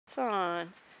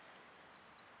on.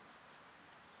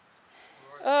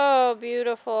 Oh,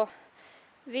 beautiful.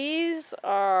 These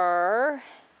are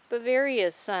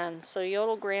Bavaria's sons, so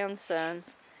Yodel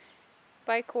grandsons,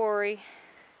 by Corey.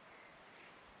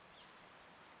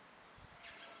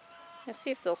 Let's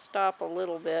see if they'll stop a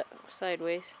little bit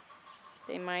sideways.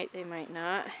 They might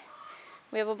not.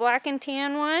 We have a black and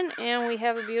tan one, and we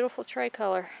have a beautiful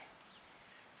tricolor.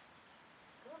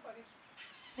 Come on,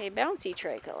 buddy. A bouncy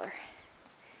tricolor.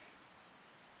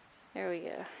 There we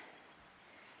go.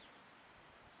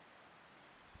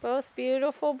 Both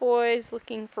beautiful boys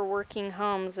looking for working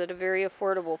homes at a very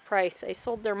affordable price. I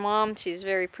sold their mom. She's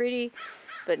very pretty,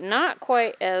 but not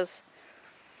quite as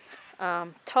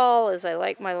tall as I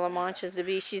like my La Manchas to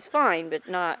be. She's fine, but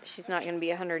she's not going to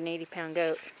be a 180-pound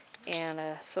goat. And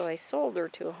so I sold her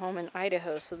to a home in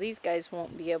Idaho. So these guys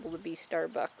won't be able to be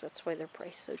Starbuck. That's why they're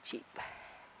priced so cheap.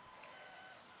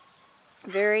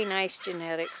 Very nice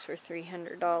genetics for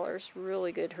 $300.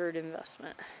 Really good herd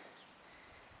investment.